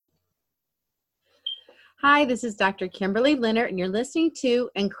Hi, this is Dr. Kimberly Leonard, and you're listening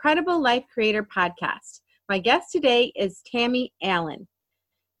to Incredible Life Creator Podcast. My guest today is Tammy Allen.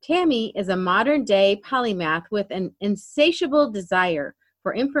 Tammy is a modern-day polymath with an insatiable desire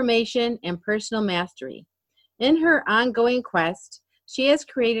for information and personal mastery. In her ongoing quest, she has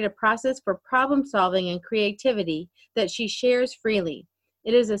created a process for problem-solving and creativity that she shares freely.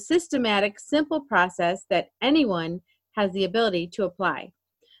 It is a systematic, simple process that anyone has the ability to apply.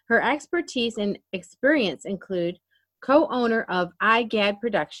 Her expertise and experience include co-owner of iGad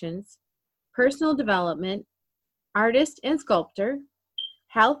Productions, personal development, artist and sculptor,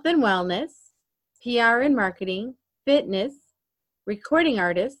 health and wellness, PR and marketing, fitness, recording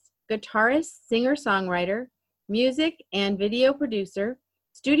artist, guitarist, singer-songwriter, music and video producer,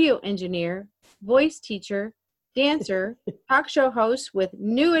 studio engineer, voice teacher, dancer, talk show host with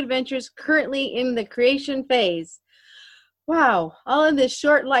new adventures currently in the creation phase. Wow, all in this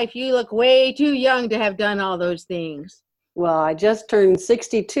short life, you look way too young to have done all those things. Well, I just turned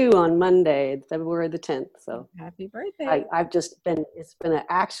 62 on Monday, February the 10th. So happy birthday. It's been an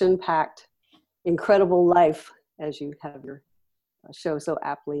action-packed, incredible life, as you have your show so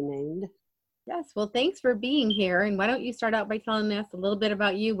aptly named. Yes, well, thanks for being here. And why don't you start out by telling us a little bit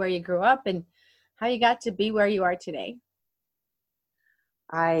about you, where you grew up, and how you got to be where you are today.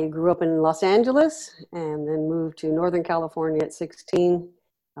 I grew up in Los Angeles and then moved to Northern California at 16.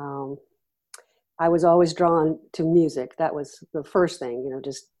 I was always drawn to music. That was the first thing,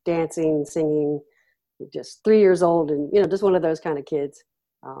 just dancing, singing, just 3 years old, and just one of those kind of kids.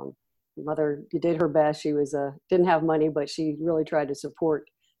 Mother did her best. She was didn't have money, but she really tried to support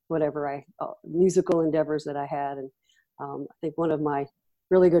whatever musical endeavors that I had. And I think one of my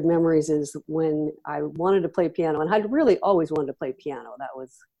really good memories is when I wanted to play piano, and I'd really always wanted to play piano. That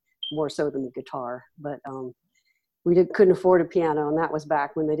was more so than the guitar, but we couldn't afford a piano, and that was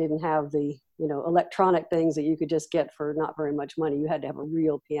back when they didn't have the electronic things that you could just get for not very much money. You had to have a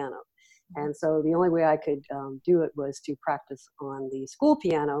real piano. And so the only way I could do it was to practice on the school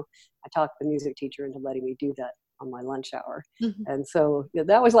piano. I talked the music teacher into letting me do that on my lunch hour. Mm-hmm. And so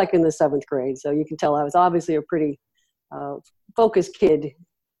that was like in the 7th grade. So you can tell I was obviously a pretty focused kid,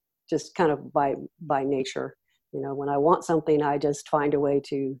 just kind of by nature. When I want something, I just find a way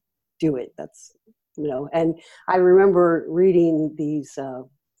to do it. That's, and I remember reading these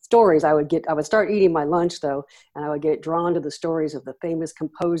stories. I would start eating my lunch though, and I would get drawn to the stories of the famous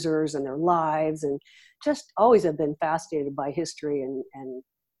composers and their lives, and just always have been fascinated by history and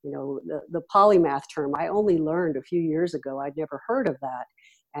the polymath term. I only learned a few years ago. I'd never heard of that.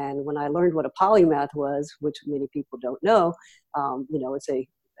 And when I learned what a polymath was, which many people don't know, it's a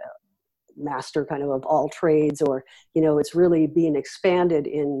master kind of all trades, or it's really being expanded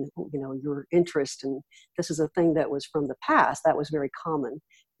in your interest. And this is a thing that was from the past that was very common,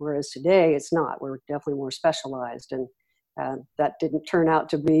 whereas today it's not. We're definitely more specialized, and that didn't turn out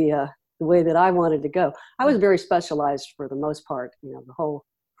to be the way that I wanted to go. I was very specialized for the most part. The whole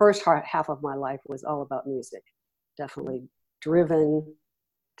first half of my life was all about music, definitely driven.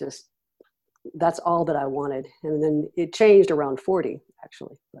 Just that's all that I wanted. And then it changed around 40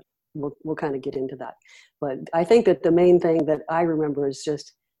 actually, but we'll kind of get into that. But I think that the main thing that I remember is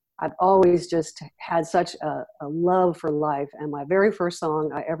just I've always just had such a love for life. And my very first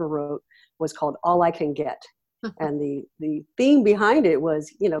song I ever wrote was called All I Can Get. And the theme behind it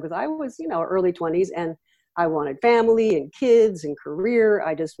was, because I was, early 20s, and I wanted family and kids and career.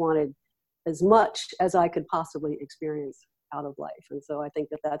 I just wanted as much as I could possibly experience out of life. And so I think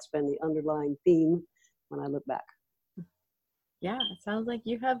that that's been the underlying theme when I look back. Yeah, it sounds like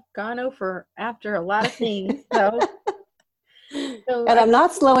you have gone after a lot of things. So and I'm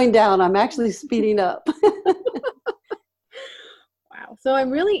not slowing down. I'm actually speeding up. Wow. So I'm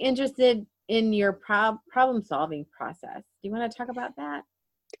really interested in your problem-solving process. Do you want to talk about that?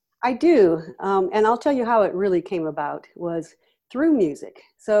 I do. And I'll tell you how it really came about was through music.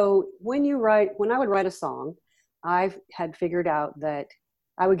 So when I would write a song, I had figured out that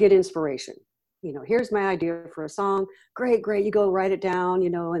I would get inspiration. Here's my idea for a song. Great. You go write it down,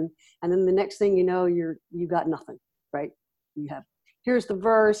 and then the next thing you know, you got nothing, right? Here's the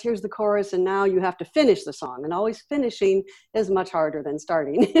verse, here's the chorus, and now you have to finish the song. And always finishing is much harder than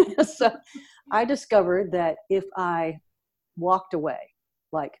starting. So I discovered that if I walked away,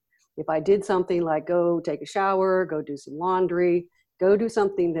 like if I did something like go take a shower, go do some laundry, go do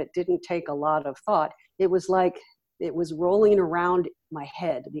something that didn't take a lot of thought, it was like it was rolling around my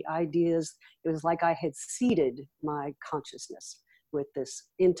head, the ideas. It was like I had seeded my consciousness with this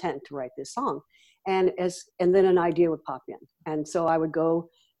intent to write this song. And then an idea would pop in. And so I would go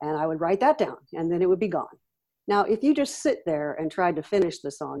and I would write that down, and then it would be gone. Now, if you just sit there and try to finish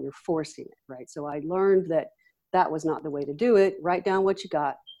the song, you're forcing it, right? So I learned that that was not the way to do it. Write down what you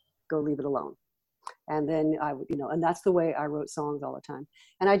got, go leave it alone. And then and that's the way I wrote songs all the time.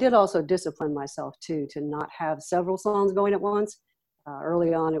 And I did also discipline myself too, to not have several songs going at once.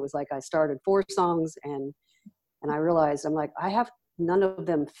 Early on, it was like I started 4 songs, and I realized I'm like, I have none of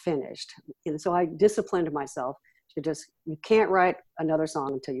them finished. And so I disciplined myself to just, you can't write another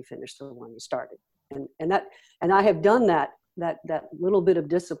song until you finish the one you started. And I have done that. That little bit of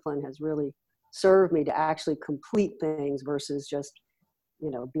discipline has really served me to actually complete things versus just,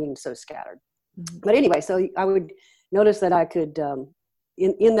 being so scattered. Mm-hmm. But anyway, so I would notice that I could,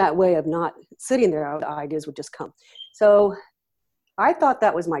 in that way of not sitting there, the ideas would just come. So I thought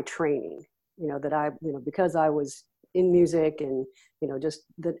that was my training, that because I was in music and, just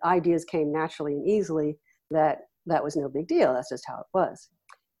the ideas came naturally and easily, that was no big deal. That's just how it was.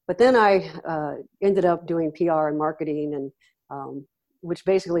 But then I ended up doing PR and marketing, and which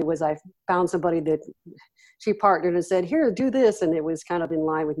basically was, I found somebody that she partnered and said, here, do this. And it was kind of in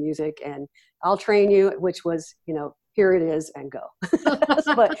line with music, and I'll train you, which was, here it is, and go.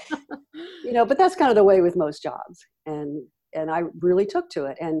 but that's kind of the way with most jobs. And I really took to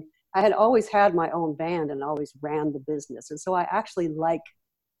it. And I had always had my own band and always ran the business. And so I actually like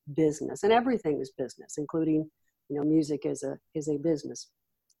business, and everything is business, including, music is a business.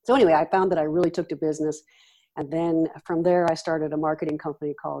 So anyway, I found that I really took to business. And then from there, I started a marketing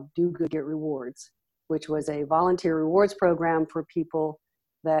company called Do Good, Get Rewards, which was a volunteer rewards program for people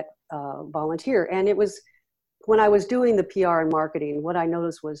that volunteer. And it was, when I was doing the PR and marketing, what I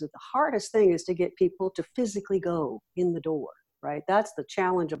noticed was that the hardest thing is to get people to physically go in the door, right? That's the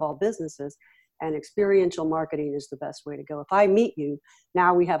challenge of all businesses. And experiential marketing is the best way to go. If I meet you,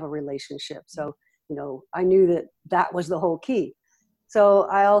 now we have a relationship. So, I knew that was the whole key. So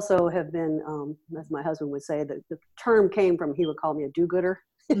I also have been, as my husband would say, the term came from, he would call me a do-gooder.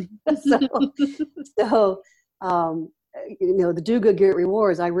 so the Do Good, Get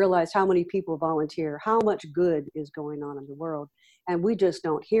Rewards, I realized how many people volunteer, how much good is going on in the world. And we just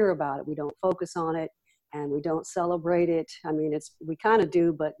don't hear about it. We don't focus on it, and we don't celebrate it. I mean, we kind of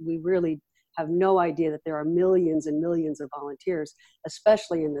do, but we really have no idea that there are millions and millions of volunteers,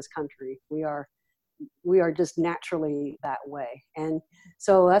 especially in this country. We are just naturally that way. And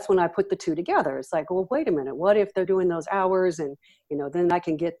so that's when I put the two together. It's like, well, wait a minute, what if they're doing those hours, and, then I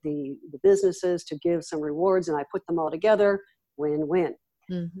can get the businesses to give some rewards, and I put them all together, win-win.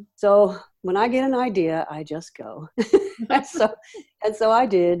 Mm-hmm. So when I get an idea, I just go. and so I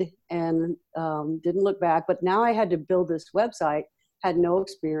did, and didn't look back. But now I had to build this website, had no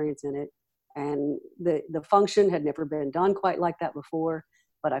experience in it. And the function had never been done quite like that before.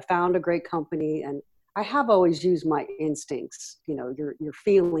 But I found a great company, and I have always used my instincts, your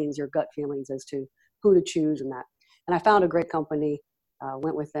feelings, your gut feelings as to who to choose and that. And I found a great company,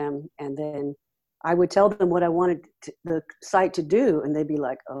 went with them, and then I would tell them what I wanted the site to do, and they'd be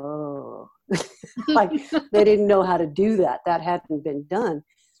like, oh, like they didn't know how to do that. That hadn't been done.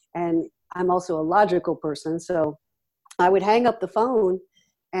 And I'm also a logical person, so I would hang up the phone,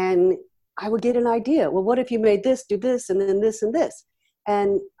 and I would get an idea. Well, what if you made this, do this, and then this and this?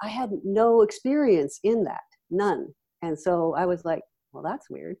 And I had no experience in that, none. And so I was like, well, that's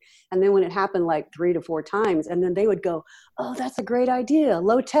weird. And then when it happened like 3 to 4 times, and then they would go, oh, that's a great idea,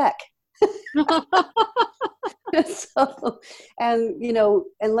 low tech. And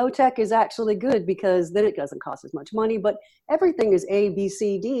low tech is actually good, because then it doesn't cost as much money, but everything is A, B,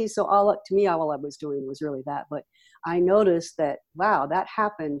 C, D. So all I was doing was really that. But I noticed that, wow, that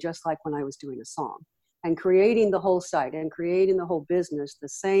happened just like when I was doing a song. And creating the whole site and creating the whole business, the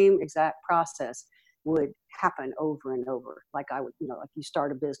same exact process would happen over and over. Like I would, like you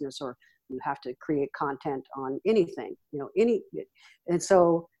start a business, or you have to create content on anything, and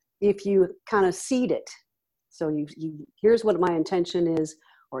so if you kind of seed it, so you here's what my intention is,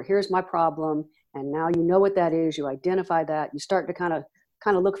 or here's my problem, and now you know what that is, you identify that, you start to kind of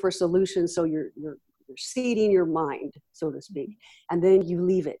look for solutions. So you're seeding your mind, so to speak, and then you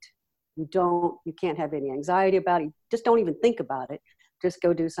leave it. You can't have any anxiety about it. Just don't even think about it. Just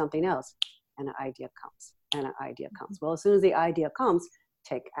go do something else. And an idea comes. Well, as soon as the idea comes,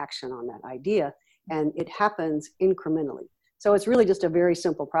 take action on that idea. And it happens incrementally. So it's really just a very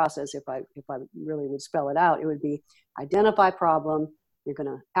simple process. If I really would spell it out, it would be identify problem. You're going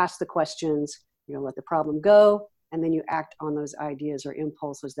to ask the questions. You're going to let the problem go. And then you act on those ideas or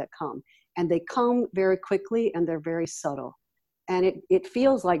impulses that come. And they come very quickly, and they're very subtle. And it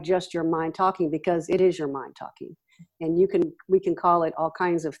feels like just your mind talking, because it is your mind talking. And we can call it all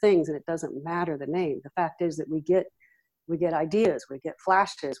kinds of things, and it doesn't matter the name. The fact is that we get ideas, we get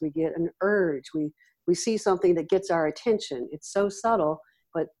flashes, we get an urge, we we see something that gets our attention. It's so subtle,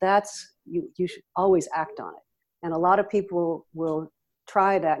 but you should always act on it. And a lot of people will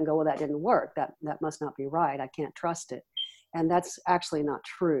try that and go, well, that didn't work. That must not be right. I can't trust it. And that's actually not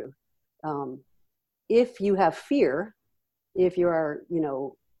true. If you have fear, if you are,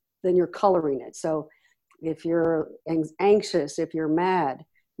 then you're coloring it. So if you're anxious, if you're mad,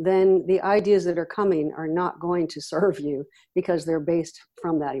 then the ideas that are coming are not going to serve you because they're based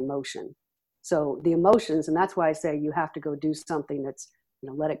from that emotion. So the emotions, and that's why I say you have to go do something that's,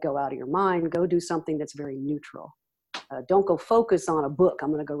 let it go out of your mind, go do something that's very neutral. Don't go focus on a book. I'm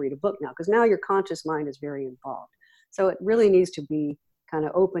going to go read a book now, because now your conscious mind is very involved. So it really needs to be kind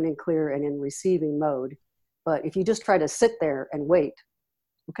of open and clear and in receiving mode. But if you just try to sit there and wait,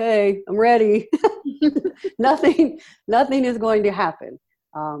 okay, I'm ready, nothing is going to happen.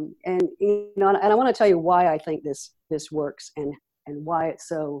 And I want to tell you why I think this works and why it's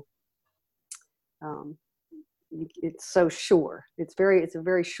so sure. It's a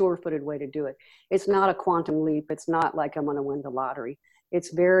very sure-footed way to do it. It's not a quantum leap. It's not like I'm going to win the lottery.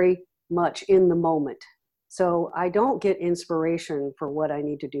 It's very much in the moment. So I don't get inspiration for what I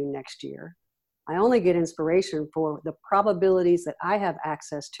need to do next year. I only get inspiration for the probabilities that I have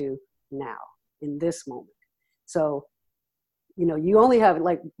access to now in this moment. So, you only have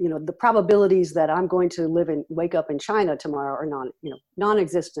the probabilities that I'm going to wake up in China tomorrow are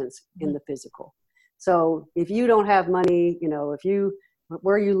non-existent in the physical. So if you don't have money,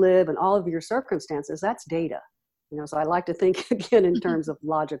 where you live and all of your circumstances, that's data. So I like to think again in terms of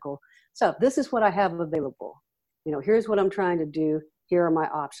logical stuff. This is what I have available. Here's what I'm trying to do. Here are my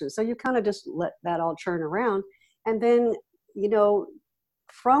options. So you kind of just let that all churn around. And then,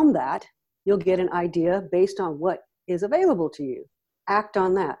 from that, you'll get an idea based on what is available to you. Act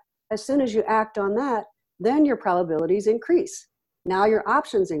on that. As soon as you act on that, then your probabilities increase. Now your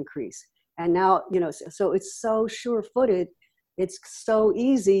options increase. And now, so it's so sure-footed. It's so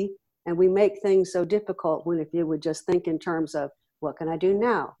easy. And we make things so difficult when if you would just think in terms of, what can I do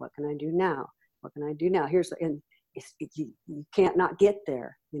now? What can I do now? What can I do now? You can't not get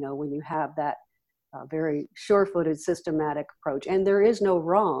there, when you have that very sure-footed, systematic approach. And there is no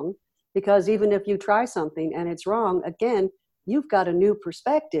wrong, because even if you try something and it's wrong, again, you've got a new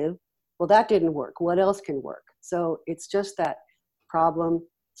perspective. Well, that didn't work. What else can work? So it's just that problem,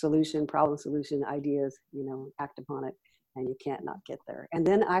 solution, ideas, act upon it, and you can't not get there. And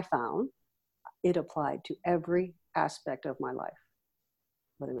then I found it applied to every aspect of my life.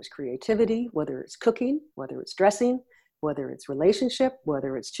 Whether it's creativity, whether it's cooking, whether it's dressing, whether it's relationship,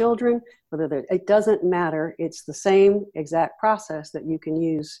 whether it's children, it doesn't matter. It's the same exact process that you can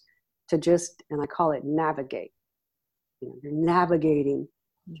use to just, and I call it navigate. You're navigating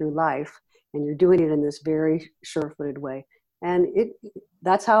through life, and you're doing it in this very sure-footed way. And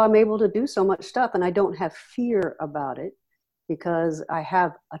that's how I'm able to do so much stuff. And I don't have fear about it because I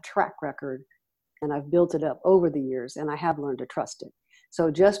have a track record and I've built it up over the years, and I have learned to trust it.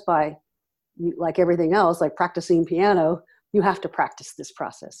 So just by, like everything else, like practicing piano, you have to practice this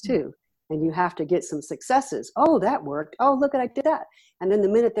process too. And you have to get some successes. Oh, that worked. Oh, look, I did that. And then the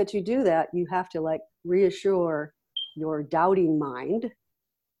minute that you do that, you have to reassure your doubting mind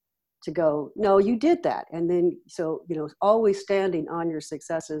to go, no, you did that. And then, so, always standing on your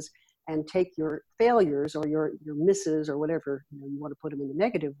successes, and take your failures or your misses or whatever, you want to put them in the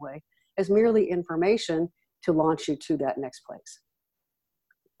negative way, as merely information to launch you to that next place.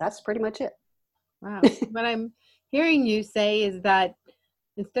 That's pretty much it. Wow. What I'm hearing you say is that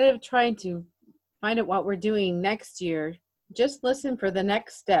instead of trying to find out what we're doing next year, just listen for the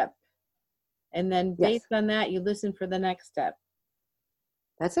next step. And then based on that, you listen for the next step.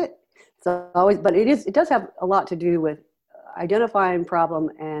 That's it. So always, but it does have a lot to do with identifying problem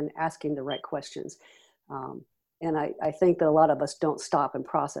and asking the right questions. And I think that a lot of us don't stop and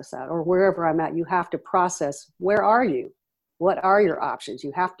process that, or wherever I'm at, you have to process, where are you? What are your options?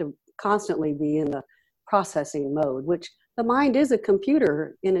 You have to constantly be in the processing mode, which the mind is a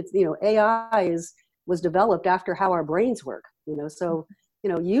computer in its, AI was developed after how our brains work, so,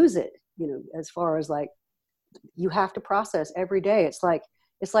 use it, as far as you have to process every day.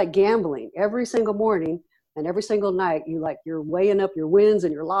 It's like gambling. Every single morning and every single night, you're weighing up your wins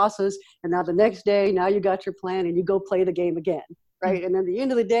and your losses. And now the next day, now you got your plan and you go play the game again. Right. And then at the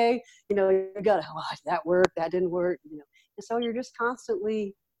end of the day, you got, that worked, that didn't work, And so you're just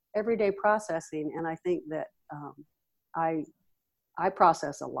constantly everyday processing. And I think that I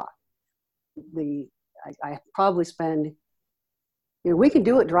process a lot. I probably spend, we can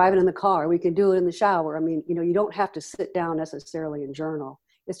do it driving in the car. We can do it in the shower. I mean, you don't have to sit down necessarily and journal.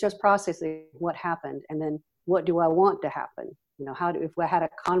 It's just processing what happened, and then what do I want to happen? if I had a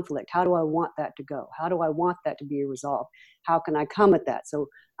conflict, how do I want that to go? How do I want that to be resolved? How can I come at that? So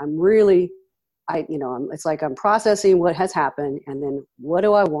I'm really, it's like I'm processing what has happened, and then what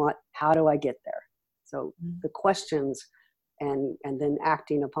do I want? How do I get there? So the questions, and then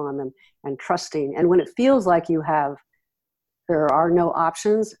acting upon them and trusting. And when it feels like there are no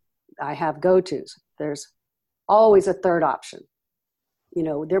options, I have go-tos. There's always a third option.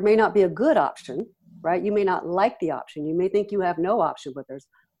 There may not be a good option, right? You may not like the option. You may think you have no option, but there's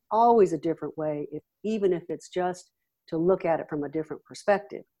always a different way, even if it's just to look at it from a different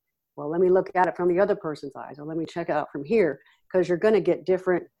perspective. Well, let me look at it from the other person's eyes, or let me check it out from here, because you're going to get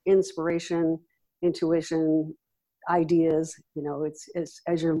different inspiration, intuition, ideas. It's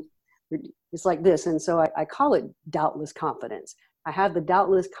like this. And so I call it doubtless confidence. I have the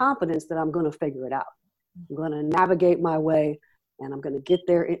doubtless confidence that I'm going to figure it out. I'm going to navigate my way, and I'm going to get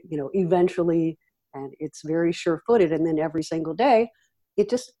there, eventually. And it's very sure-footed. And then every single day, it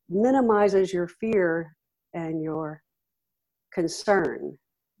just minimizes your fear and your concern.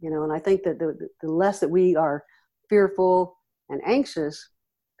 And I think that the less that we are fearful and anxious,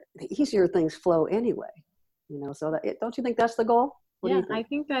 the easier things flow anyway. So don't you think that's the goal? Yeah, I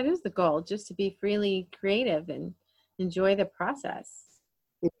think that is the goal, just to be freely creative and enjoy the process.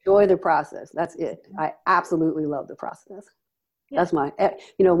 Enjoy the process. That's it. I absolutely love the process. Yeah. That's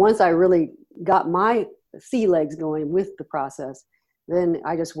once I really got my sea legs going with the process, then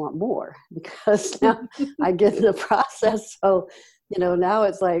I just want more, because now I get the process. So, now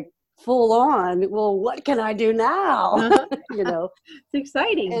it's like full on. Well, what can I do now? It's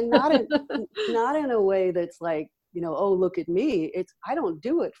exciting. And not in a way that's like, oh, look at me. I don't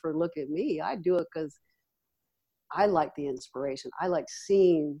do it for look at me. I do it because I like the inspiration. I like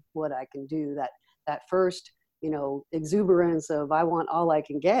seeing what I can do. That first, exuberance of I want all I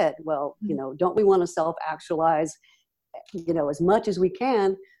can get. Well, don't we want to self-actualize, as much as we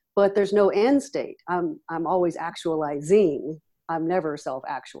can, but there's no end state. I'm always actualizing. I'm never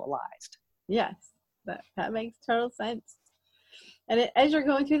self-actualized. Yes, that makes total sense. And as you're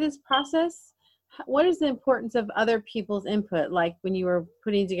going through this process, what is the importance of other people's input? Like when you were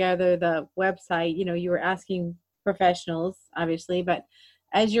putting together the website, you were asking professionals, obviously, but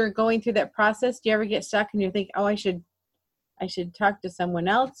as you're going through that process, do you ever get stuck and you think, oh, I should talk to someone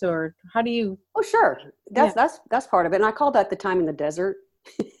else? Or how do you? Oh, sure. That's part of it. And I call that the time in the desert.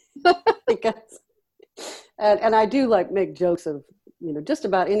 Because, and I do like make jokes of, just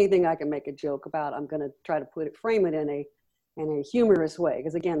about anything I can make a joke about. I'm going to try to frame it in a humorous way.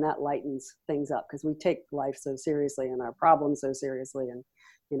 Because again, that lightens things up, because we take life so seriously and our problems so seriously. And,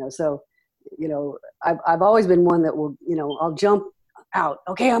 I've always been one that will, I'll jump out.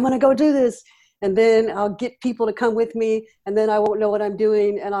 Okay, I'm going to go do this. And then I'll get people to come with me, and then I won't know what I'm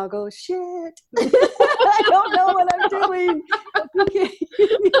doing, and I'll go, shit, I don't know what I'm doing.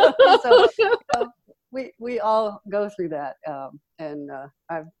 We all go through that, and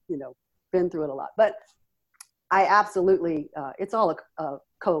I've been through it a lot. But I absolutely, it's all a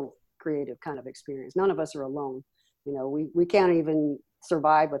co-creative kind of experience. None of us are alone. We can't even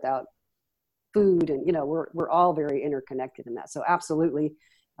survive without food, and we're all very interconnected in that. So absolutely.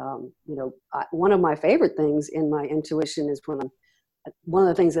 One of my favorite things in my intuition is one of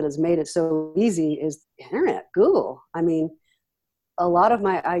the things that has made it so easy is internet, Google. I mean, a lot of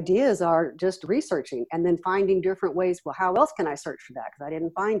my ideas are just researching and then finding different ways. Well, how else can I search for that? Because I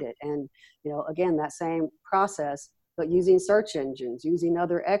didn't find it. And, again, that same process, but using search engines, using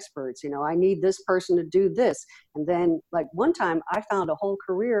other experts. I need this person to do this. And then like one time I found a whole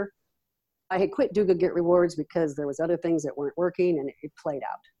career. I had quit Do Good Get Rewards because there was other things that weren't working, and it played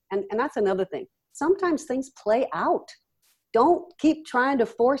out. And that's another thing. Sometimes things play out. Don't keep trying to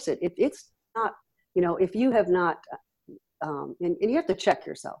force it. If it's not, if you have not, and you have to check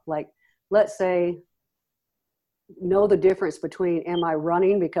yourself. Like, let's say, know the difference between, am I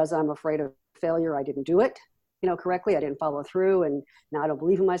running because I'm afraid of failure? I didn't do it, correctly. I didn't follow through, and now I don't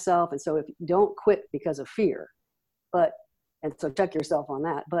believe in myself. And so if you don't quit because of fear, and so check yourself on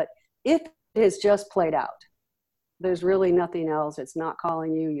that. But if it has just played out, there's really nothing else. It's not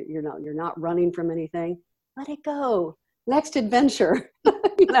calling you. You're not running from anything. Let it go. Next adventure,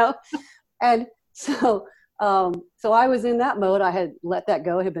 And so I was in that mode. I had let that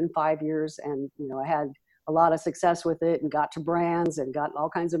go. It had been 5 years, and I had a lot of success with it, and got to brands and got all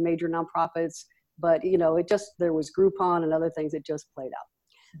kinds of major nonprofits. But there was Groupon and other things that just played out.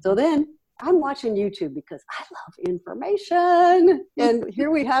 So then I'm watching YouTube because I love information, and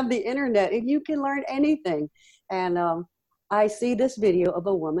here we have the internet, and you can learn anything. And I see this video of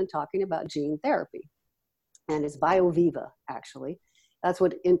a woman talking about gene therapy, and it's BioViva, actually. That's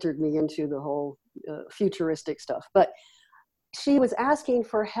what entered me into the whole futuristic stuff. But she was asking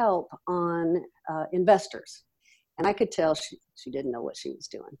for help on investors. And I could tell she didn't know what she was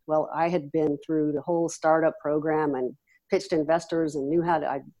doing. Well, I had been through the whole startup program and pitched investors and knew how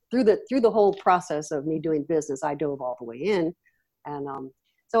to, through the whole process of me doing business, I dove all the way in. And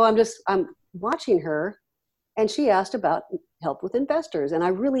so I'm watching her, and she asked about help with investors. And I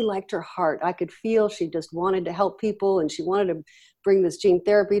really liked her heart. I could feel she just wanted to help people, and she wanted to bring this gene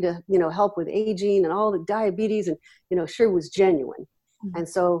therapy to, help with aging and all the diabetes. And, she was genuine. Mm-hmm. And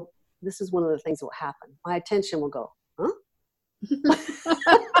so this is one of the things that will happen. My attention will go, huh?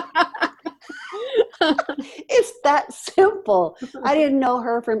 It's that simple. I didn't know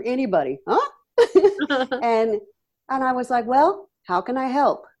her from anybody. Huh? and I was like, well, how can I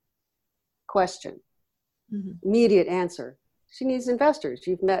help? Question. Mm-hmm. Immediate answer. She needs investors.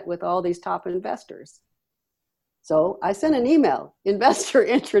 You've met with all these top investors. So I sent an email, investor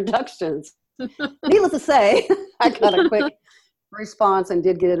introductions. Needless to say, I got a quick response and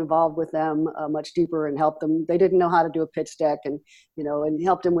did get involved with them much deeper and helped them. They didn't know how to do a pitch deck, and and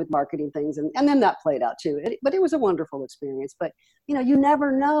helped them with marketing things, and then that played out too. But it was a wonderful experience. But you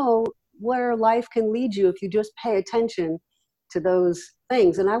never know where life can lead you if you just pay attention to those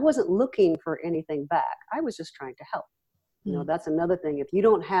things. And I wasn't looking for anything back. I was just trying to help. That's another thing. If you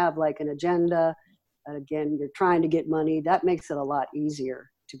don't have like an agenda, again, you're trying to get money, that makes it a lot easier,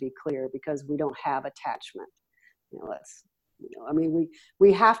 to be clear, because we don't have attachment.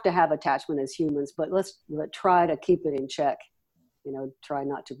 We have to have attachment as humans, but let's try to keep it in check. Try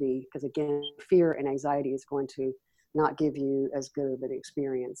not to be, because again, fear and anxiety is going to not give you as good of an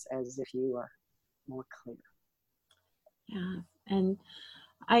experience as if you are more clear. Yeah. And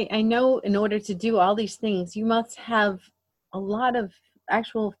I know in order to do all these things, you must have a lot of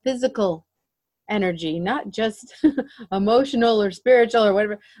actual physical energy, not just emotional or spiritual or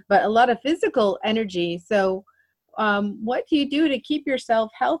whatever, but a lot of physical energy. So what do you do to keep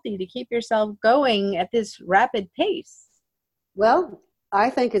yourself healthy, to keep yourself going at this rapid pace? Well, I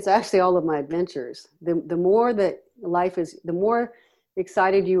think it's actually all of my adventures. The more that life is, the more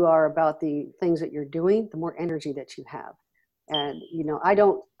excited you are about the things that you're doing, the more energy that you have. And, I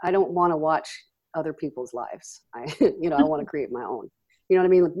don't want to watch other people's lives. I want to create my own. You know what I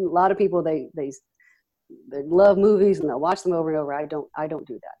mean? A lot of people, they love movies and they'll watch them over and over. I don't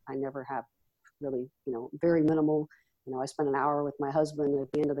do that. I never have, really, very minimal. I spend an hour with my husband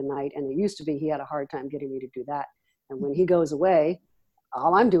at the end of the night, and it used to be he had a hard time getting me to do that. And when he goes away,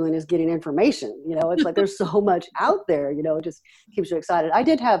 all I'm doing is getting information. It's like there's so much out there. It just keeps you excited. I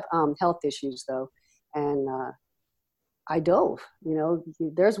did have health issues though, and I dove.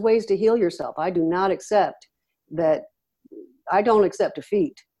 There's ways to heal yourself. I do not accept that. I don't accept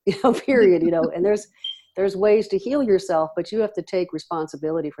defeat. Period. And there's ways to heal yourself, but you have to take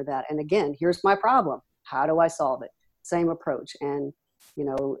responsibility for that. And again, here's my problem. How do I solve it? Same approach. And,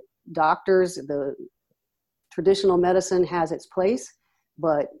 doctors, the traditional medicine has its place,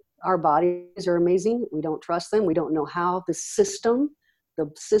 but our bodies are amazing. We don't trust them. We don't know how the system,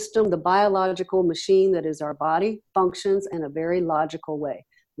 the biological machine that is our body functions in a very logical way.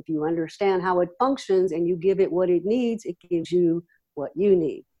 If you understand how it functions and you give it what it needs, it gives you what you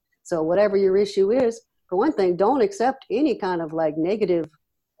need. So whatever your issue is, for one thing, don't accept any kind of like negative,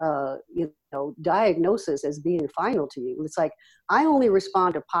 diagnosis as being final to you. It's like, I only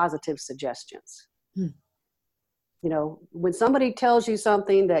respond to positive suggestions. When somebody tells you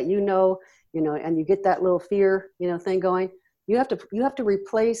something that and you get that little fear, thing going, you have to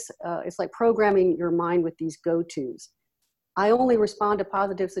replace, it's like programming your mind with these go-tos. I only respond to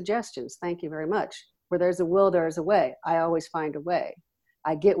positive suggestions. Thank you very much. Where there's a will, there's a way. I always find a way.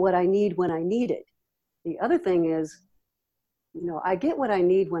 I get what I need when I need it. The other thing is, I get what I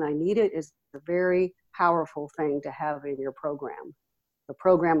need when I need it is a very powerful thing to have in your program, the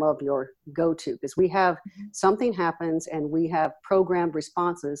program of your go-to, because we have something happens and we have programmed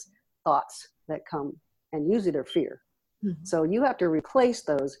responses, thoughts that come, and usually they're fear. Mm-hmm. So you have to replace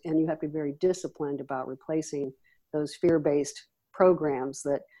those, and you have to be very disciplined about replacing those fear-based programs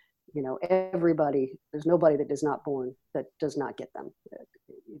that, there's nobody that is not born that does not get them.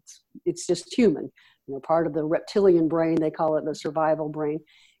 It's just human, part of the reptilian brain, they call it the survival brain.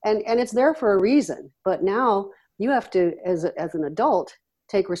 And it's there for a reason. But now you have to, as an adult,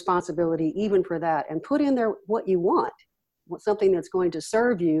 take responsibility even for that and put in there what you want, something that's going to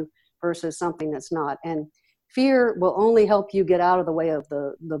serve you versus something that's not. And fear will only help you get out of the way of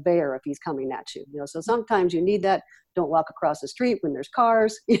the bear if he's coming at you. So sometimes you need that. Don't walk across the street when there's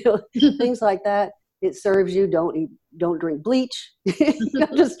cars, things like that. It serves you. Don't drink bleach.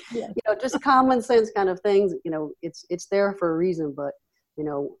 Just common sense kind of things. It's there for a reason. But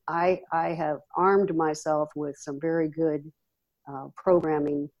I have armed myself with some very good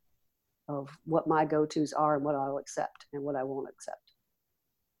programming of what my go-tos are and what I'll accept and what I won't accept.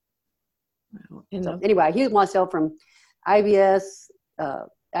 Wow. So anyway, I healed myself from IBS.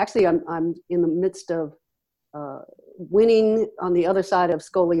 Actually, I'm in the midst of winning on the other side of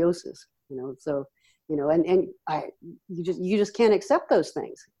scoliosis. So and you just can't accept those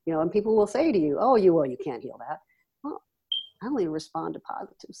things. And people will say to you, "Oh, you can't heal that." Well, I only respond to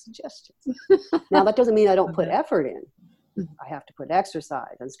positive suggestions. Now that doesn't mean I don't put effort in. I have to put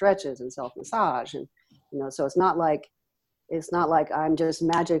exercise and stretches and self-massage, and so it's not like I'm just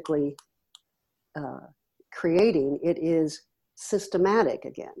magically creating. It is systematic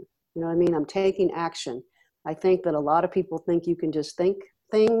again. You know what I mean? I'm taking action. I think that a lot of people think you can just think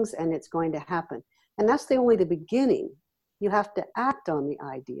things and it's going to happen. And that's only the beginning. You have to act on the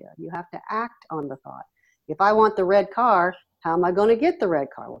idea. You have to act on the thought. If I want the red car, how am I going to get the red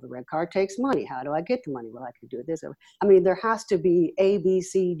car? Well, the red car takes money. How do I get the money? Well, I could do this. I mean, there has to be A, B,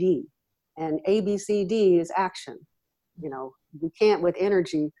 C, D. And A, B, C, D is action. You can't with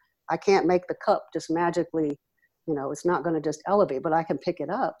energy. I can't make the cup just magically, it's not going to just elevate, but I can pick it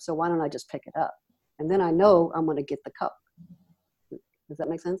up. So why don't I just pick it up? And then I know I'm going to get the cup. Does that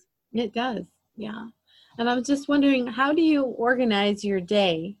make sense? It does. Yeah. And I was just wondering, how do you organize your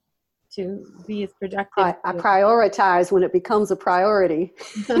day to be as productive? I prioritize when it becomes a priority.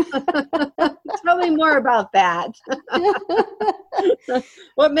 Tell me more about that.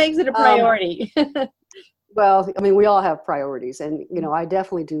 What makes it a priority? Well, I mean, we all have priorities, and I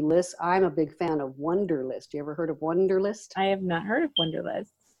definitely do lists. I'm a big fan of Wunderlist. You ever heard of Wunderlist? I have not heard of Wunderlist.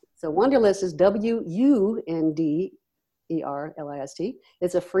 So Wunderlist is Wunderlist.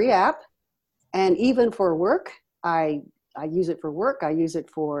 It's a free app, and even for work, I use it for work. I use it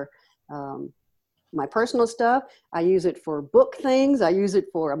for my personal stuff. I use it for book things. I use it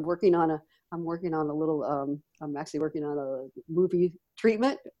for I'm actually working on a movie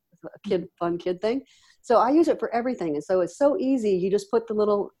treatment, a fun kid thing. So I use it for everything. And so it's so easy. You just put the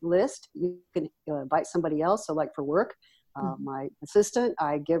little list. You can invite somebody else. So like for work, my assistant,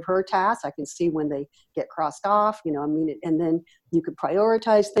 I give her tasks. I can see when they get crossed off, and then you could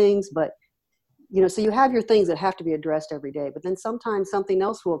prioritize things. But, so you have your things that have to be addressed every day. But then sometimes something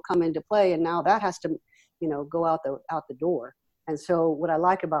else will come into play. And now that has to, go out the door. And so what I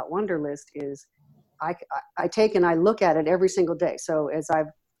like about Wunderlist is I take and I look at it every single day. So as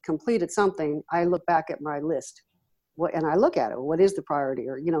I've completed something, I look back at my list and I look at it. What is the priority?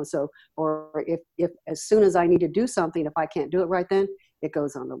 Or, or if as soon as I need to do something, if I can't do it right then, it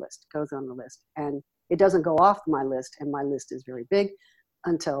goes on the list, and it doesn't go off my list. And my list is very big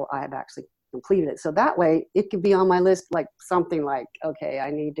until I have actually completed it. So that way it could be on my list, like something like, okay,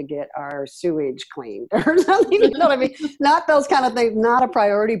 I need to get our sewage cleaned or something, you know what I mean? Not those kind of things, not a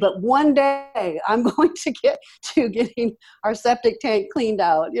priority, but one day I'm going to get to getting our septic tank cleaned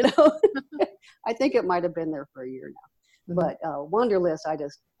out, I think it might've been there for a year now, but Wunderlist, I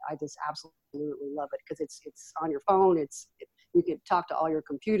just absolutely love it because it's on your phone. You can talk to all your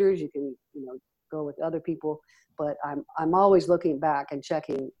computers. You can, go with other people, but I'm always looking back and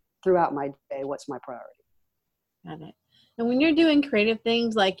checking throughout my day, what's my priority. Got it. And when you're doing creative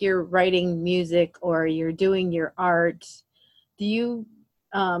things like you're writing music or you're doing your art, do you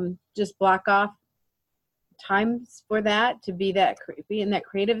just block off times for that to be in that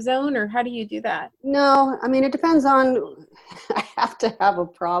creative zone, or how do you do that? No, I mean, it depends on, I have to have a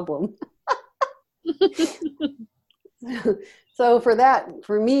problem. So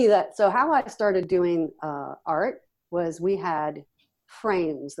so how I started doing art was we had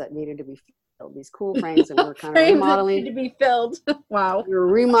frames that needed to be filled, these cool frames, and we were kind of remodeling. To be filled. Wow. We were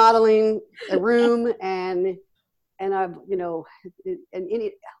remodeling a room, and I've, a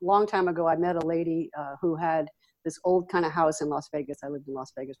long time ago, I met a lady who had this old kind of house in Las Vegas. I lived in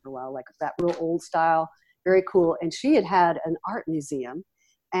Las Vegas for a while, like that real old style, very cool. And she had an art museum,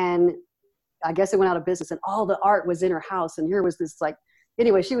 and I guess it went out of business, and all the art was in her house. And here was this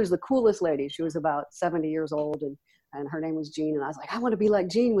anyway, she was the coolest lady. She was about 70 years old, and her name was Jean. And I was like, I want to be like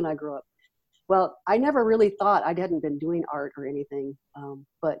Jean when I grow up. Well, I never really thought I hadn't been doing art or anything.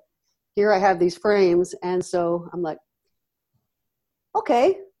 But here I have these frames. And so I'm like,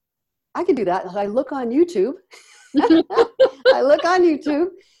 okay, I can do that. I look on YouTube.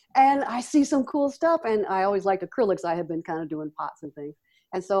 And I see some cool stuff. And I always liked acrylics. I had been kind of doing pots and things.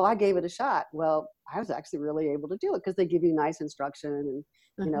 And so I gave it a shot. Well, I was actually really able to do it because they give you nice instruction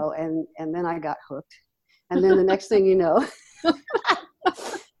and, and then I got hooked. And then the next thing you know,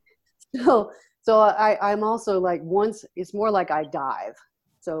 so I'm also like, once it's more like I dive.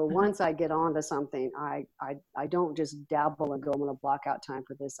 So once I get onto something, I don't just dabble and go, I'm going to block out time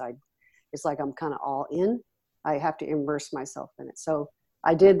for this. It's like I'm kind of all in. I have to immerse myself in it. So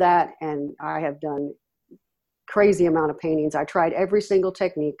I did that, and I have done crazy amount of paintings. I tried every single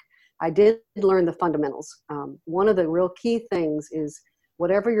technique. I did learn the fundamentals. One of the real key things is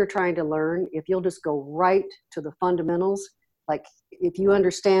whatever you're trying to learn, if you'll just go right to the fundamentals, like if you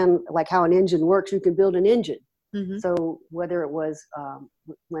understand like how an engine works, you can build an engine. Mm-hmm. So whether it was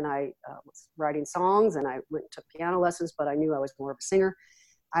when I was writing songs and I went to piano lessons, but I knew I was more of a singer,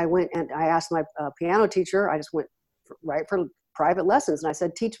 I went and I asked my piano teacher, I just went right for private lessons. And I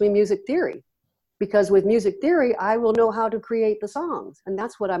said, teach me music theory. Because with music theory, I will know how to create the songs. And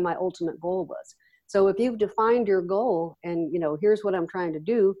that's what my ultimate goal was. So if you've defined your goal and, here's what I'm trying to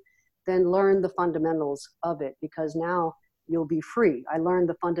do, then learn the fundamentals of it, because now you'll be free. I learned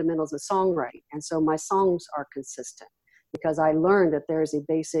the fundamentals of songwriting. And so my songs are consistent because I learned that there's a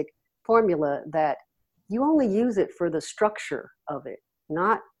basic formula that you only use it for the structure of it,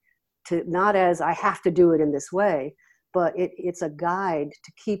 not as I have to do it in this way, but it's a guide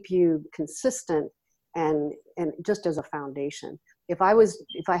to keep you consistent and just as a foundation. If I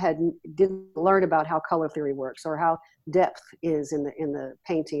didn't learn about how color theory works or how depth is in the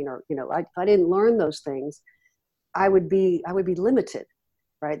painting, or if I didn't learn those things, I would be limited,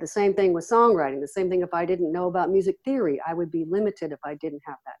 right? The same thing with songwriting. The same thing if I didn't know about music theory, I would be limited if I didn't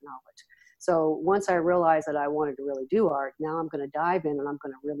have that knowledge. So once I realized that I wanted to really do art, now I'm going to dive in and I'm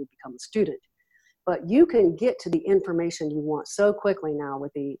going to really become a student. But you can get to the information you want so quickly now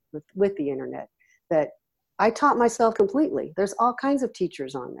with the internet that I taught myself completely. There's all kinds of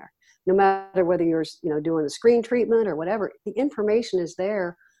teachers on there. No matter whether you're doing a screen treatment or whatever, the information is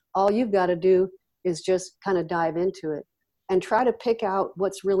there. All you've got to do is just kind of dive into it and try to pick out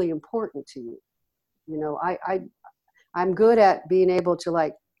what's really important to you. I'm good at being able to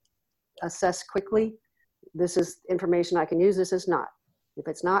like assess quickly. This is information I can use. This is not. If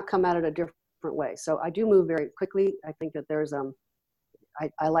it's not, come at it a different way. So I do move very quickly. I think that there's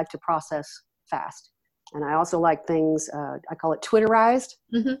I like to process fast, and I also like things I call it Twitterized.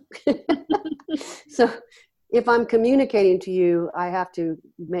 Mm-hmm. So if I'm communicating to you, I have to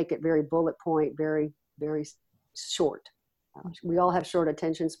make it very bullet point, very, very short. We all have short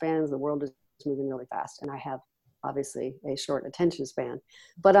attention spans. The world is moving really fast, and I have obviously a short attention span.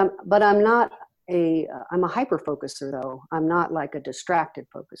 But I'm not I'm a hyper focuser though. I'm not like a distracted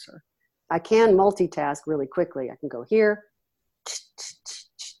focuser. I can multitask really quickly. I can go here,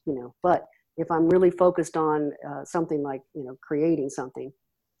 but if I'm really focused on something like, creating something,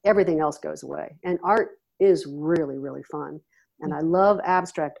 everything else goes away. And art is really, really fun. And I love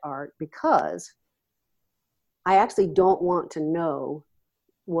abstract art because I actually don't want to know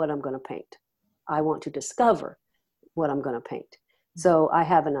what I'm going to paint. I want to discover what I'm going to paint. So I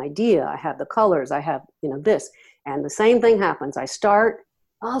have an idea, I have the colors, I have, this, and the same thing happens. I start,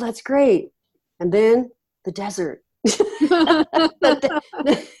 oh, that's great. And then the desert.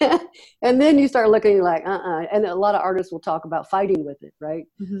 And then you start looking like, and a lot of artists will talk about fighting with it, right?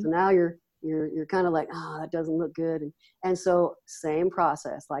 Mm-hmm. So now you're kind of like, oh, that doesn't look good. And so same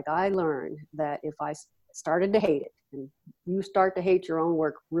process. Like I learned that if I started to hate it, and you start to hate your own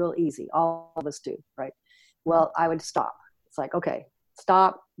work real easy, all of us do, right? Well, I would stop. It's like, okay,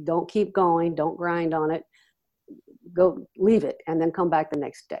 stop, don't keep going, don't grind on it, go leave it, and then come back the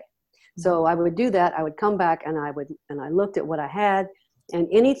next day. So I would do that. I would come back and I looked at what I had, and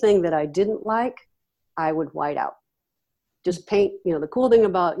anything that I didn't like, I would white out. Just paint, the cool thing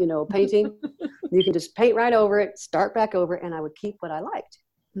about, painting, you can just paint right over it, start back over, and I would keep what I liked.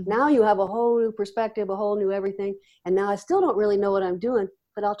 Mm-hmm. Now you have a whole new perspective, a whole new everything. And now I still don't really know what I'm doing,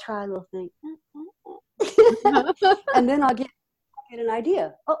 but I'll try a little thing. And then I'll get an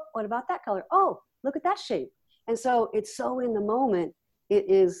idea. Oh, what about that color? Oh, look at that shape. And so it's so in the moment. It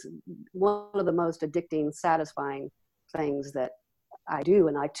is one of the most addicting, satisfying things that I do.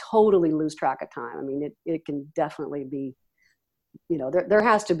 And I totally lose track of time. I mean, it can definitely be, there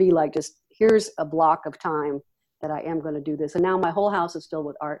has to be like, just here's a block of time that I am going to do this. And now my whole house is filled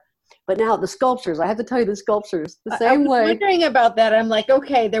with art. But now the sculptures, I have to tell you, the sculptures, the same way. I was wondering about that. I'm like,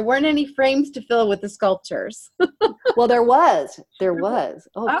 okay, there weren't any frames to fill with the sculptures. Well, there was.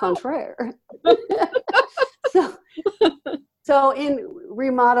 Oh, contraire. So in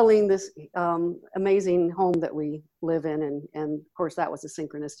remodeling this amazing home that we live in, and of course that was a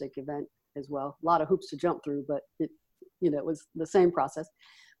synchronistic event as well. A lot of hoops to jump through, but it was the same process.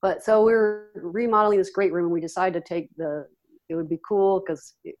 But so we were remodeling this great room, and we decided to it would be cool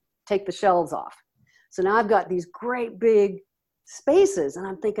because take the shelves off. So now I've got these great big spaces, and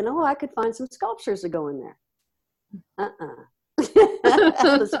I'm thinking, oh, I could find some sculptures to go in there.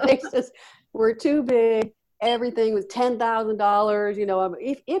 The spaces were too big, everything was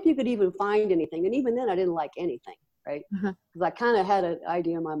 $10,000, if you could even find anything. And even then I didn't like anything, right? Because I kind of had an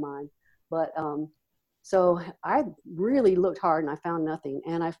idea in my mind. But so I really looked hard and I found nothing.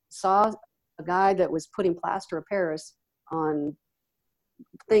 And I saw a guy that was putting plaster of Paris on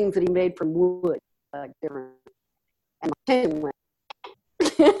things that he made from wood, like different. And my attention went,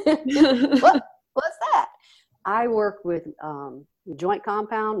 what's that? I work with joint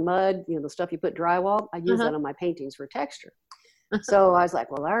compound, mud, the stuff you put drywall. I use that on my paintings for texture. So I was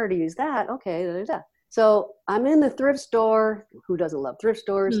like, well, I already used that. Okay. Da, da, da. So I'm in the thrift store. Who doesn't love thrift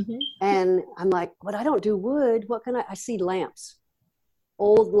stores? And I'm like, but I don't do wood. What can I see lamps,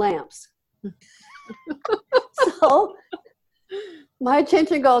 old lamps. So my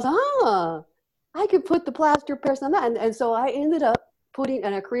attention goes, I could put the plaster of Paris on that. And so I ended up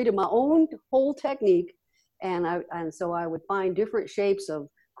I created my own whole technique. And so I would find different shapes of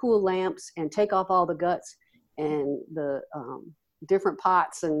cool lamps and take off all the guts and the different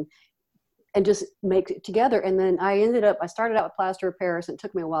pots and just make it together. And then I started out with plaster of Paris, and it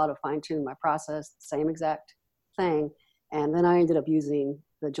took me a while to fine tune my process, same exact thing. And then I ended up using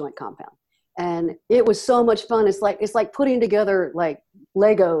the joint compound. And it was so much fun. It's like putting together like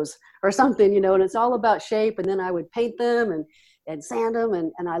Legos or something, and it's all about shape. And then I would paint them and sand them.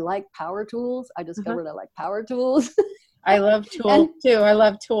 And I like power tools. I discovered I like power tools. I love tools too. I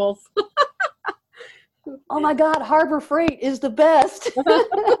love tools. Oh my God, Harbor Freight is the best.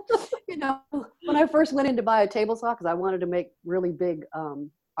 When I first went in to buy a table saw, because I wanted to make really big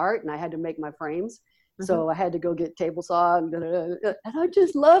art and I had to make my frames. So I had to go get table saw and I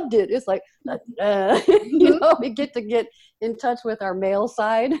just loved it. It's like, we get in touch with our male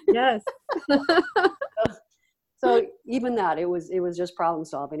side. Yes. So even that, it was just problem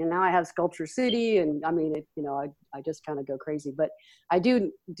solving. And now I have Sculpture City, and I mean, I just kind of go crazy. But I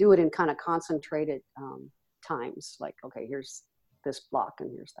do it in kind of concentrated times. Like, okay, here's this block and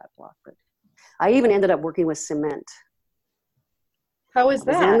here's that block. But I even ended up working with cement. How was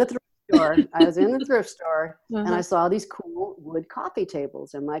that? I was in the thrift store and I saw these cool wood coffee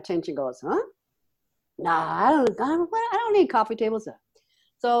tables, and my attention goes, Nah, I don't need coffee tables.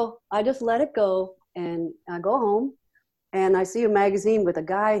 So I just let it go. And I go home and I see a magazine with a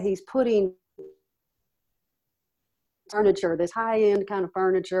guy, he's putting furniture, this high-end kind of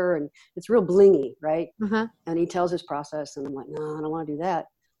furniture, and it's real blingy, right? And he tells his process, and I'm like, no, I don't want to do that.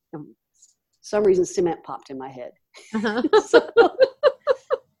 And for some reason, cement popped in my head.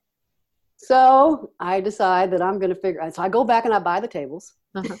 So I decide that I'm going to figure out. So I go back and I buy the tables.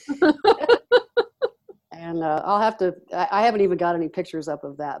 And I haven't even got any pictures up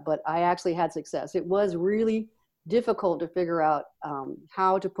of that, but I actually had success. It was really difficult to figure out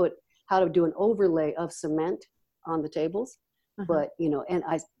how to do an overlay of cement on the tables. But,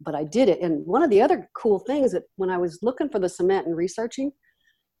 but I did it. And one of the other cool things that when I was looking for the cement and researching,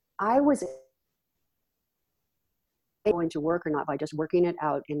 I was going to work or not by just working it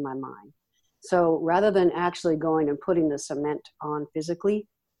out in my mind. So rather than actually going and putting the cement on physically,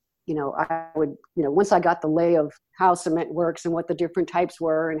 I would, once I got the lay of how cement works and what the different types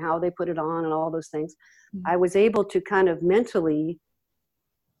were and how they put it on and all those things, I was able to kind of mentally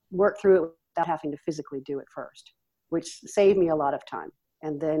work through it without having to physically do it first, which saved me a lot of time.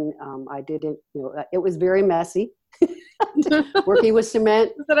 And then I didn't, it was very messy. Working with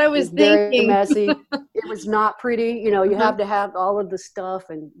cement. That's what I was Very thinking. messy. It was not pretty. You have to have all of the stuff.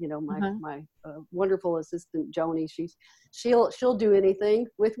 And my wonderful assistant Joni, she'll do anything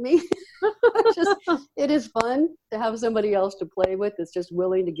with me. It is fun to have somebody else to play with that's just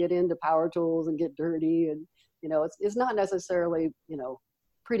willing to get into power tools and get dirty. And it's not necessarily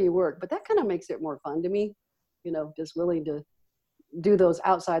pretty work, but that kind of makes it more fun to me. Just willing to do those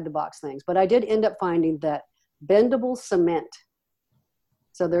outside the box things. But I did end up finding that bendable cement.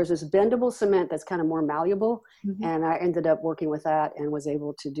 So there's this bendable cement that's kind of more malleable. And I ended up working with that and was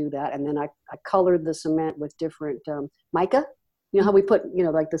able to do that. And then I colored the cement with different mica. How we put,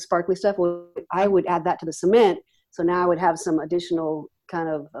 like the sparkly stuff? Well, I would add that to the cement. So now I would have some additional kind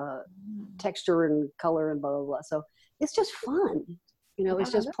of texture and color and blah, blah, blah. So it's just fun.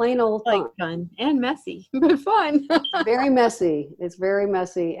 It's just plain old fun. Like fun and messy, but fun. Very messy. It's very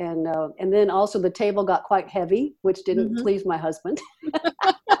messy. And then also the table got quite heavy, which didn't please my husband.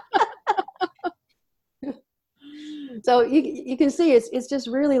 So you can see it's just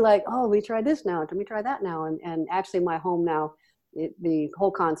really like, oh, we tried this now. Can we try that now? And actually my home now, the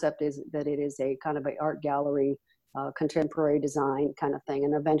whole concept is that it is a kind of an art gallery, contemporary design kind of thing.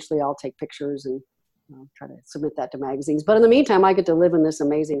 And eventually I'll take pictures and try to submit that to magazines. But in the meantime, I get to live in this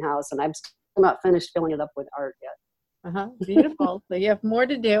amazing house, and I'm still not finished filling it up with art yet. Beautiful. So you have more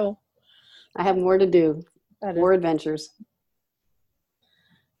to do. I have more to do. That is. More adventures.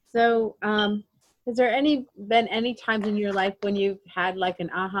 So, has there been any times in your life when you've had like an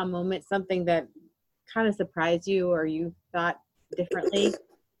aha moment, something that kind of surprised you or you thought differently?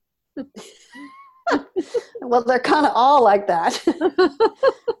 Well, they're kind of all like that.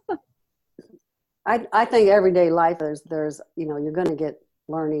 I think everyday life there's you're going to get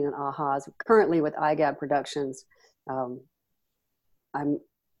learning and ahas. Currently with IGAB Productions, um,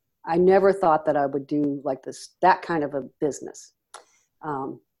 I never thought that I would do like that kind of a business.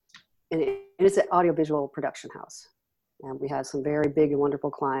 And it's an audiovisual production house, and we have some very big and wonderful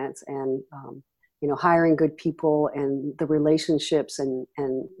clients, and hiring good people and the relationships and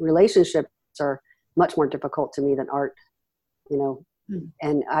relationships are much more difficult to me than art,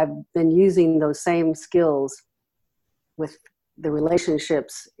 and I've been using those same skills with the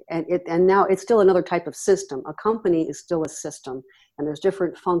relationships, and now it's still another type of system. A company is still a system, and there's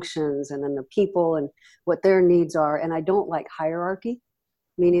different functions, and then the people and what their needs are. And I don't like hierarchy,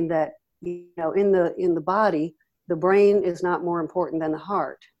 meaning that in the body, the brain is not more important than the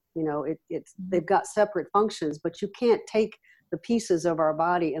heart. They've got separate functions, but you can't take the pieces of our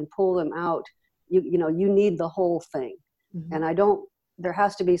body and pull them out. You need the whole thing. Mm-hmm. And there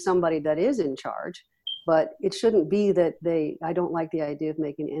has to be somebody that is in charge, but it shouldn't be that I don't like the idea of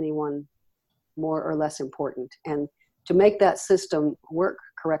making anyone more or less important. And to make that system work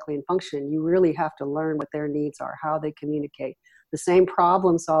correctly and function, you really have to learn what their needs are, how they communicate. The same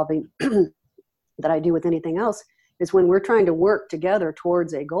problem solving that I do with anything else is when we're trying to work together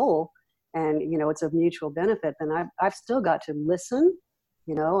towards a goal, and it's of mutual benefit, then I've still got to listen.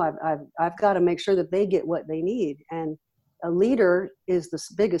 I've got to make sure that they get what they need. And a leader is the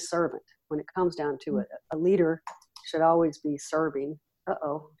biggest servant when it comes down to it. A leader should always be serving.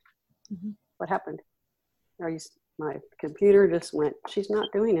 Mm-hmm. What happened? My computer just went. She's not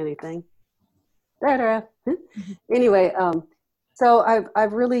doing anything. Anyway, so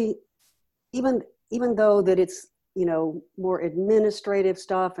I've really, even though that it's more administrative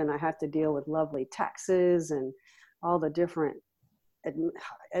stuff, and I have to deal with lovely taxes and all the different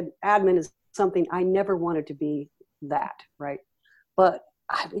admin is something I never wanted to be that, right? But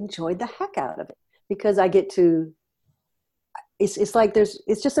I've enjoyed the heck out of it because I get to. It's like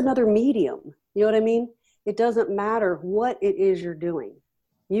it's just another medium. You know what I mean? It doesn't matter what it is you're doing.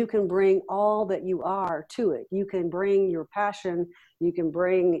 You can bring all that you are to it. You can bring your passion. You can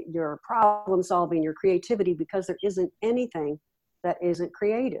bring your problem solving, your creativity, because there isn't anything that isn't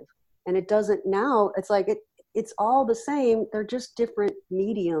creative. And it doesn't now, it's like it's all the same. They're just different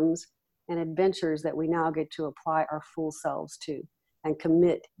mediums and adventures that we now get to apply our full selves to and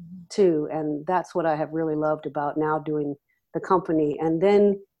commit to. And that's what I have really loved about now doing the company. And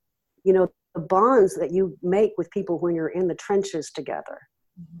then, the bonds that you make with people when you're in the trenches together.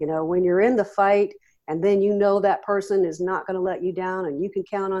 When you're in the fight, and then that person is not going to let you down, and you can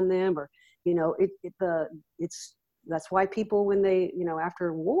count on them, or that's why people, when they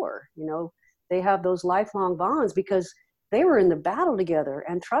after war, they have those lifelong bonds because they were in the battle together.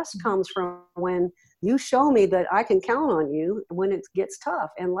 And trust comes from when you show me that I can count on you when it gets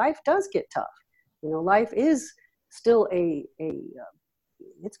tough, and life does get tough. Life is still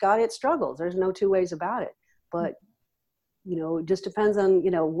it's got its struggles. There's no two ways about it, but it just depends on,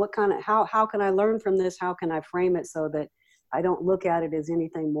 what kind of, how can I learn from this? How can I frame it so that I don't look at it as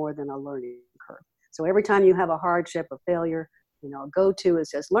anything more than a learning curve? So every time you have a hardship, a failure, go-to is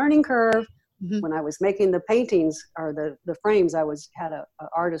just learning curve. Mm-hmm. When I was making the paintings or the frames, had a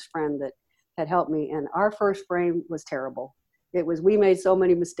artist friend that had helped me, and our first frame was terrible. We made so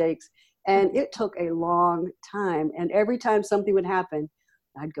many mistakes, and it took a long time. And every time something would happen,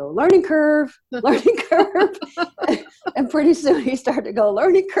 I'd go, learning curve, learning curve. And pretty soon he started to go,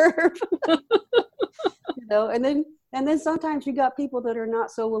 learning curve. And then sometimes you got people that are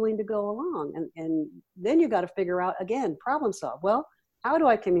not so willing to go along. And then you got to figure out, again, problem solve. Well, how do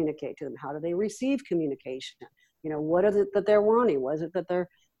I communicate to them? How do they receive communication? What is it that they're wanting? What is it that they're,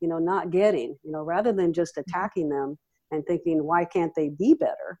 not getting? Rather than just attacking them and thinking, why can't they be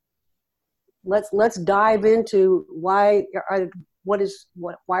better? Let's dive into why is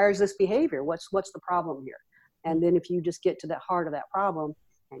this behavior? What's the problem here? And then if you just get to the heart of that problem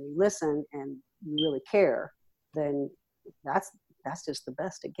and you listen and you really care, then that's just the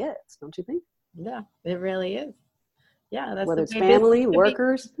best it gets, don't you think? Yeah, it really is. Yeah, that's whether it's family,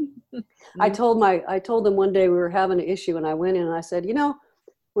 workers. I told them one day we were having an issue, and I went in and I said,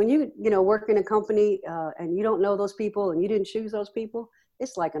 when you work in a company and you don't know those people and you didn't choose those people,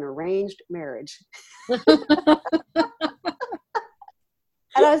 it's like an arranged marriage.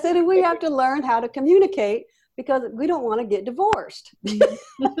 And I said, we have to learn how to communicate because we don't want to get divorced.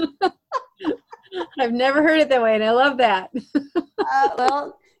 I've never heard it that way, and I love that.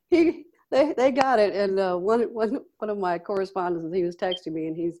 Well, they got it. And one of my correspondents, he was texting me,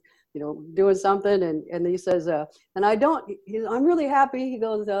 and he's doing something, and he says, and I'm really happy. He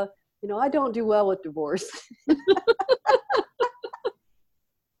goes, I don't do well with divorce.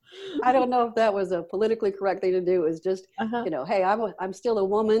 I don't know if that was a politically correct thing to do. It was just, Uh-huh. Hey, I'm still a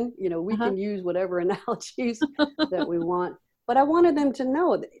woman. We Uh-huh. can use whatever analogies that we want. But I wanted them to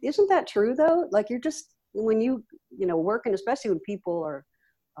know, isn't that true though? Like you're just, when working, especially when people are,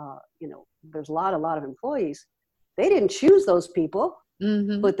 there's a lot of employees, they didn't choose those people,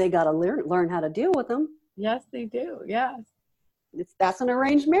 Mm-hmm. but they got to learn how to deal with them. Yes, they do. Yes. That's an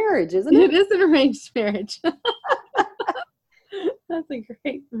arranged marriage, isn't It it? is an arranged marriage. That's a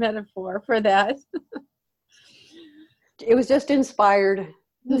great metaphor for that. It was just inspired.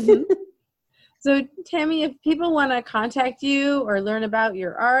 Mm-hmm. So, Tammy, if people want to contact you or learn about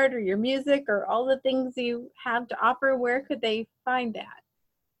your art or your music or all the things you have to offer, where could they find that?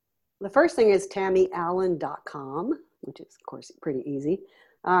 The first thing is tammyallen.com, which is, of course, pretty easy.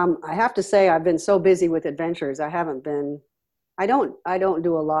 I have to say, I've been so busy with adventures. I don't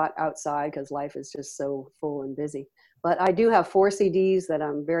do a lot outside because life is just so full and busy. But I do have 4 CDs that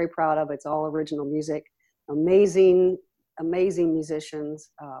I'm very proud of. It's all original music, amazing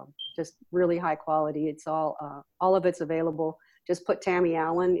musicians, just really high quality. It's all of it's available. Just put Tammy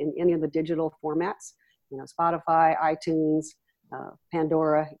Allen in any of the digital formats, Spotify, iTunes,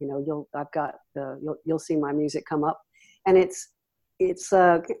 Pandora. You'll see my music come up, and it's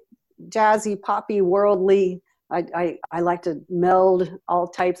jazzy, poppy, worldly. I like to meld all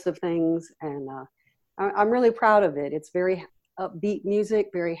types of things, and I'm really proud of it. It's very upbeat music,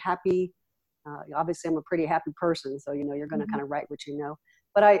 very happy. Obviously, I'm a pretty happy person, so you're going to kind of write what you know.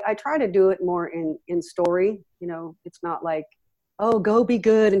 But I try to do it more in story. It's not like, oh, go be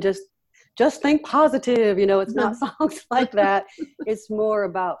good and just think positive. It's not songs like that. It's more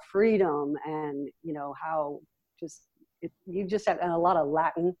about freedom and how you just have a lot of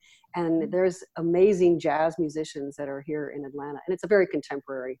Latin, and there's amazing jazz musicians that are here in Atlanta, and it's a very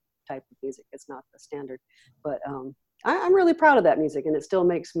contemporary type of music. It's not the standard, but I'm really proud of that music, and it still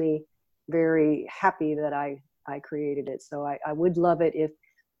makes me very happy that I created it. So I would love it if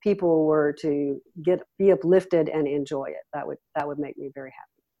people were to be uplifted and enjoy it. That would make me very happy.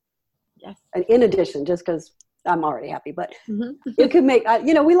 Yes. And in addition, just because I'm already happy, but Mm-hmm. it could make,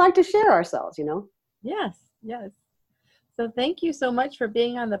 we like to share ourselves, Yes. Yes. So thank you so much for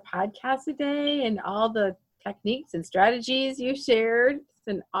being on the podcast today and all the techniques and strategies you shared. It's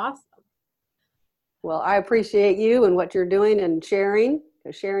been awesome. Well, I appreciate you and what you're doing and sharing,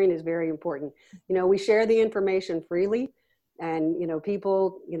 because sharing is very important. We share the information freely, and,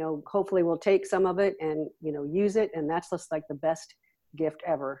 people, hopefully will take some of it and, use it. And that's just like the best gift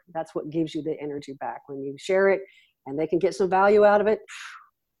ever. That's what gives you the energy back when you share it and they can get some value out of it.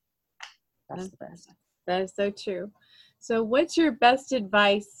 That's the best. That is so true. So what's your best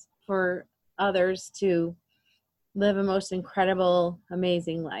advice for others to live a most incredible,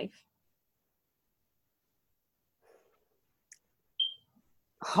 amazing life?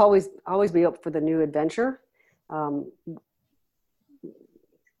 Always be up for the new adventure. One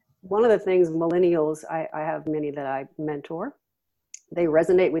of the things millennials, I have many that I mentor, they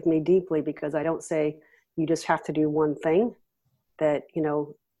resonate with me deeply because I don't say you just have to do one thing, that,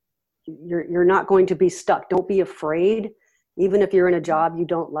 you're not going to be stuck. Don't be afraid. Even if you're in a job you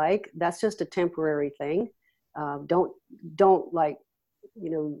don't like, that's just a temporary thing. Don't like,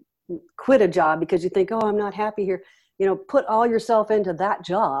 quit a job because you think, oh, I'm not happy here. Put all yourself into that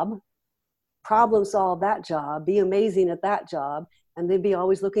job, problem solve that job, be amazing at that job, and then be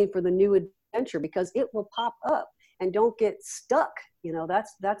always looking for the new adventure because it will pop up. And don't get stuck.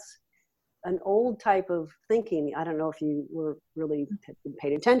 That's an old type of thinking. I don't know if you were really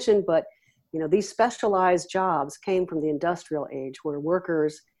paid attention, but these specialized jobs came from the industrial age where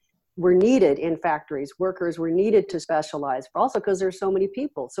workers were needed in factories. Workers were needed to specialize, but also because there's so many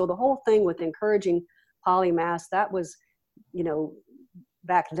people. So the whole thing with encouraging polymath, that was,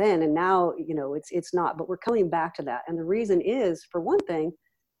 back then, and now, it's not, but we're coming back to that. And the reason is, for one thing,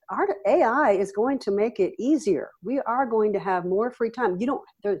 our AI is going to make it easier. We are going to have more free time.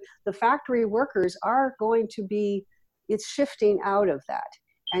 The factory workers are going to be, it's shifting out of that.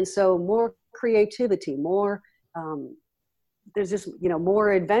 And so more creativity, more, there's just,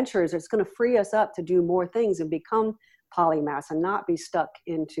 more adventures. It's going to free us up to do more things and become polymaths and not be stuck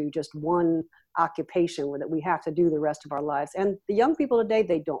into just one occupation that we have to do the rest of our lives. And the young people today,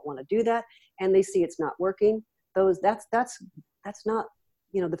 they don't want to do that. And they see it's not working. That's not,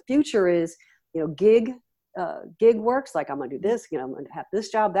 the future is, gig gig works, like I'm going to do this, I'm going to have this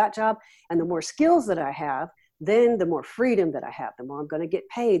job, that job. And the more skills that I have, then the more freedom that I have, the more I'm going to get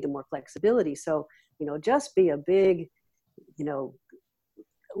paid, the more flexibility. So, just be a big,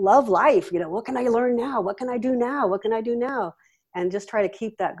 love life. What can I learn now? What can I do now? What can I do now? And just try to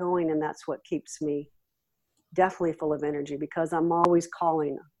keep that going. And that's what keeps me definitely full of energy, because I'm always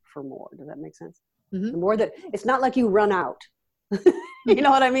calling for more. Does that make sense? Mm-hmm. The more that, it's not like you run out. You know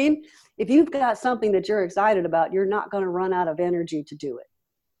what I mean? If you've got something that you're excited about, you're not going to run out of energy to do it.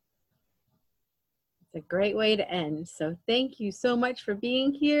 It's a great way to end. So thank you so much for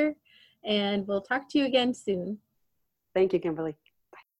being here, and we'll talk to you again soon. Thank you, Kimberly.